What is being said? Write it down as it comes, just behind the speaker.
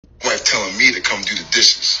wife telling me to come do the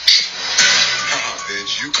dishes.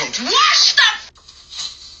 Bitch, you come to... What the...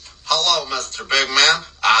 Hello, Mr. Big Man.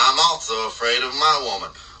 I'm also afraid of my woman.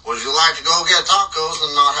 Would you like to go get tacos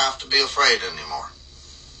and not have to be afraid anymore?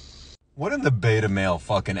 What in the beta male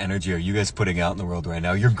fucking energy are you guys putting out in the world right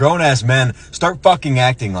now? You're grown-ass men. Start fucking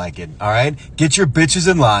acting like it, all right? Get your bitches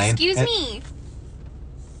in line. Excuse me.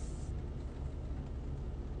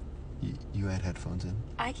 You had headphones in?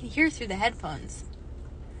 I can hear through the headphones.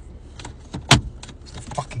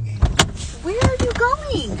 Fucking hate. Where are you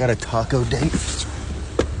going? I got a taco date.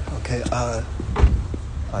 Okay,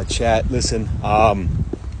 chat, listen,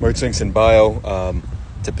 merch links in bio,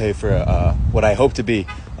 to pay for, what I hope to be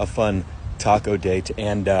a fun taco date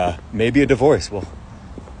and, maybe a divorce.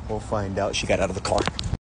 We'll find out. She got out of the car.